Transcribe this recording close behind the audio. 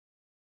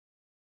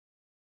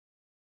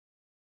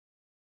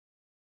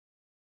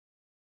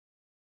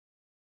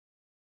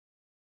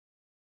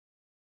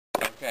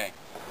Okay,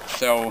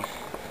 so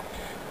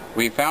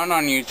we found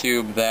on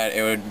YouTube that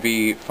it would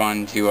be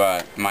fun to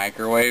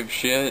microwave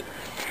shit,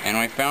 and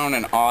we found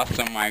an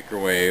awesome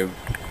microwave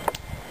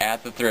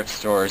at the thrift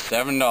store,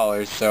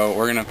 $7, so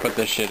we're gonna put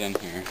this shit in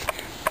here.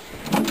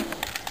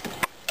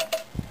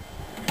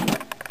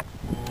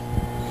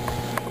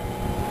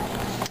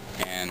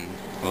 And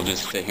we'll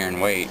just sit here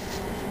and wait.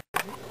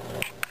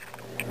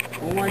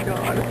 Oh my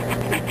god,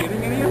 are you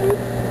getting any of it?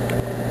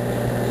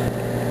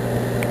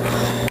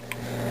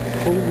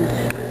 Holy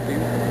shit,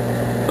 dude.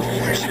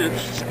 Oh shit,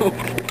 so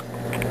good.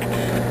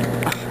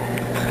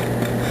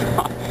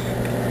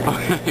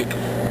 Okay,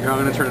 here, I'm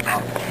gonna turn it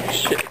off.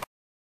 Shit.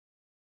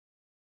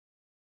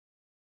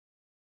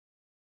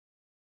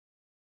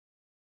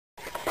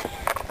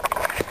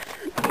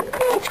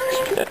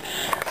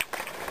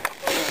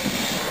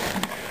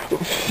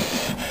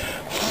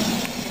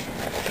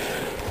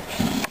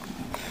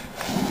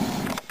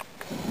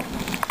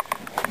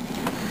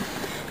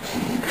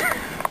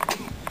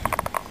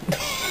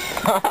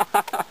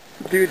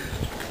 Dude.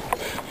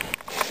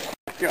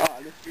 God.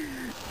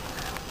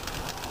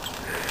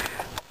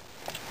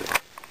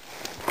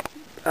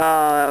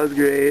 Oh, that was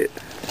great.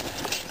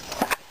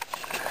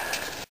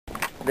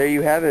 There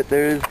you have it.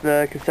 There's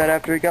the cassette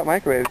after it got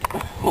microwaved.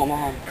 Hold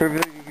on.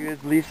 Perfectly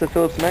good Lisa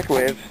Phillips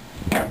microwave.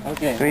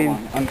 Okay, I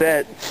mean, I'm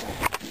bet.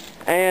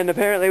 And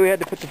apparently we had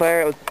to put the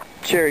fire out with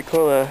cherry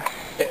cola.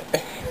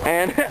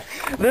 And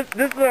this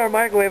is our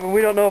microwave, and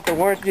we don't know if the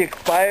warranty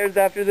expires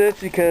after this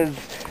because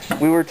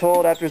we were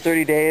told after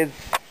 30 days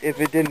if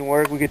it didn't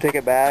work we could take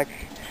it back,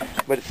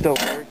 but it still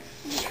works.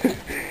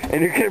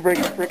 And you're gonna break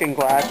the freaking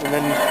glass, and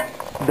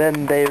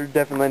then they're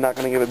definitely not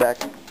gonna give it back.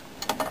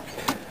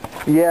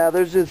 Yeah,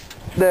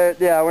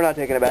 yeah, we're not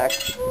taking it back.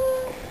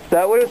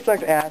 That would have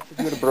sucked ass if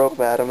you would have broke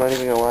that. I'm not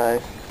even gonna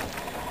lie.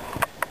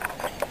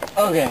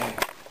 Okay.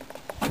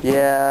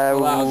 Yeah,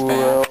 well, that was bad.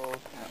 well.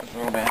 That was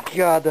real bad.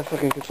 God, that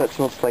fucking cassette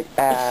smells like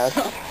ass.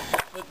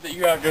 But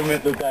you have to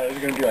admit that is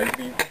gonna be like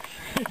beef.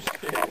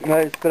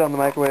 I spit on the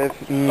microwave.